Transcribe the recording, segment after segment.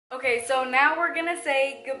Okay, so now we're gonna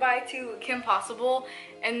say goodbye to Kim Possible,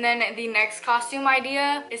 and then the next costume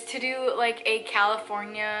idea is to do like a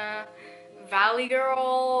California Valley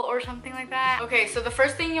girl or something like that. Okay, so the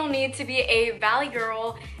first thing you'll need to be a Valley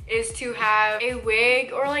girl is to have a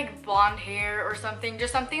wig or like blonde hair or something,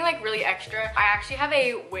 just something like really extra. I actually have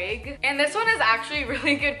a wig, and this one is actually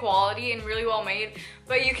really good quality and really well made,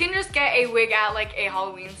 but you can just get a wig at like a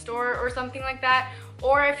Halloween store or something like that.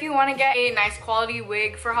 Or if you want to get a nice quality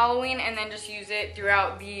wig for Halloween and then just use it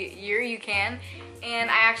throughout the year, you can. And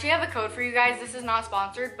I actually have a code for you guys. This is not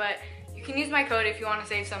sponsored, but you can use my code if you want to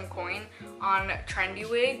save some coin on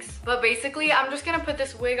Trendywigs. But basically, I'm just going to put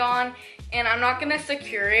this wig on, and I'm not going to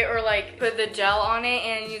secure it or like put the gel on it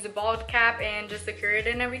and use a bald cap and just secure it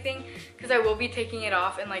and everything, because I will be taking it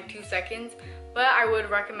off in like 2 seconds. But I would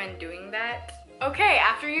recommend doing that. Okay,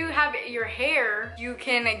 after you have your hair, you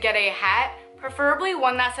can get a hat. Preferably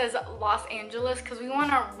one that says Los Angeles, because we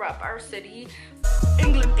want to rep our city.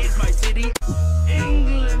 England is my city.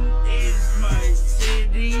 England is my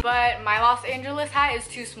city. But my Los Angeles hat is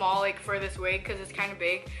too small like for this wig because it's kind of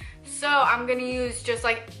big. So I'm gonna use just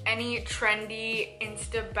like any trendy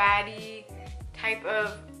Insta baddie type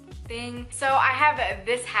of thing. So I have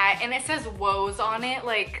this hat and it says woes on it,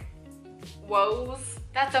 like woes.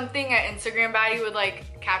 That's something an Instagram baddie would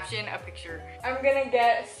like caption a picture. I'm gonna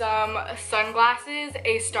get some sunglasses,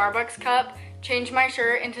 a Starbucks cup, change my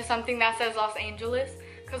shirt into something that says Los Angeles,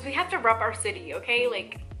 because we have to rep our city, okay?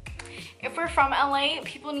 Like, if we're from LA,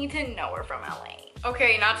 people need to know we're from LA.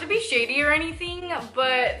 Okay, not to be shady or anything,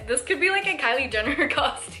 but this could be like a Kylie Jenner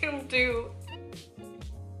costume too.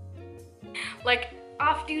 Like,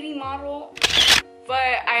 off-duty model. But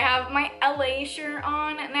I have my LA shirt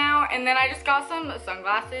on now, and then I just got some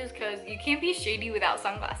sunglasses because you can't be shady without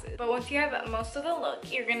sunglasses. But once you have most of the look,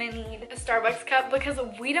 you're gonna need a Starbucks cup because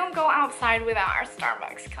we don't go outside without our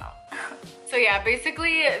Starbucks cup. So yeah,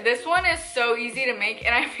 basically this one is so easy to make,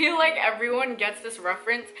 and I feel like everyone gets this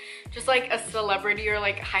reference, just like a celebrity or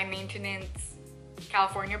like high maintenance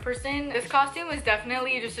California person. This costume is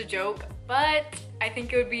definitely just a joke, but I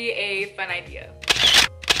think it would be a fun idea.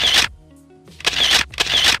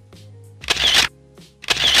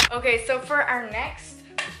 Okay, so for our next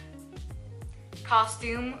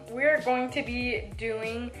costume, we're going to be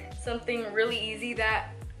doing something really easy that,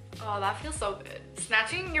 oh, that feels so good.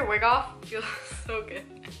 Snatching your wig off feels so good.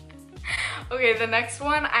 Okay, the next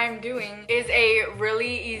one I'm doing is a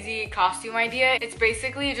really easy costume idea. It's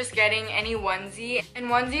basically just getting any onesie, and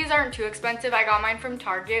onesies aren't too expensive. I got mine from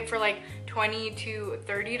Target for like $20 to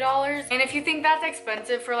 $30. And if you think that's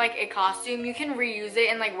expensive for like a costume, you can reuse it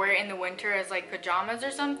and like wear it in the winter as like pajamas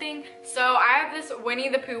or something. So I have this Winnie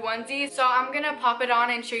the Pooh onesie, so I'm gonna pop it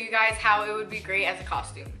on and show you guys how it would be great as a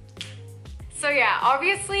costume. So yeah,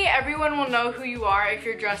 obviously everyone will know who you are if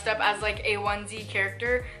you're dressed up as like a onesie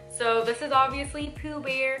character. So this is obviously Pooh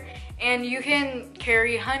Bear, and you can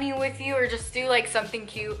carry Honey with you or just do like something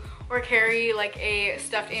cute, or carry like a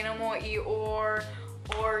stuffed animal or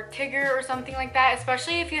Tigger or something like that.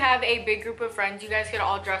 Especially if you have a big group of friends, you guys could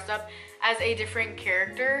all dress up as a different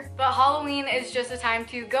character. But Halloween is just a time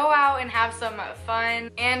to go out and have some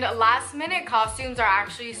fun, and last minute costumes are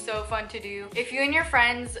actually so fun to do. If you and your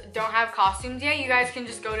friends don't have costumes yet, you guys can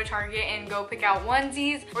just go to Target and go pick out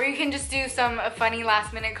onesies, or you can just do some funny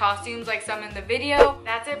last minute costumes like some in the video.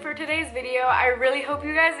 That's it for today's video. I really hope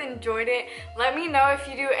you guys enjoyed it. Let me know if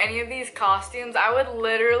you do any of these costumes. I would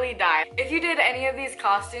literally die. If you did any of these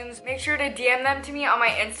costumes, make sure to DM them to me on my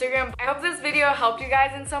Instagram. I hope this video helped you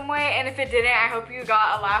guys in some way, and if it didn't, I hope you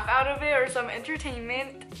got a laugh out of it or some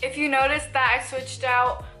entertainment. If you noticed that I switched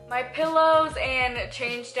out my pillows and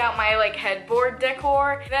changed out my like headboard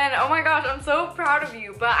decor, then oh my gosh, I'm so proud of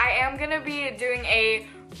you. But I am gonna be doing a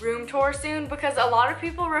room tour soon because a lot of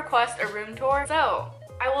people request a room tour, so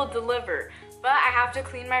I will deliver. But I have to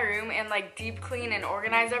clean my room and like deep clean and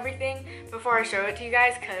organize everything before I show it to you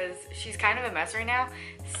guys, because she's kind of a mess right now.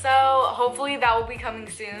 So hopefully that will be coming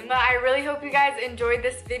soon. But I really hope you guys enjoyed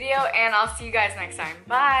this video, and I'll see you guys next time.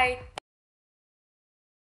 Bye!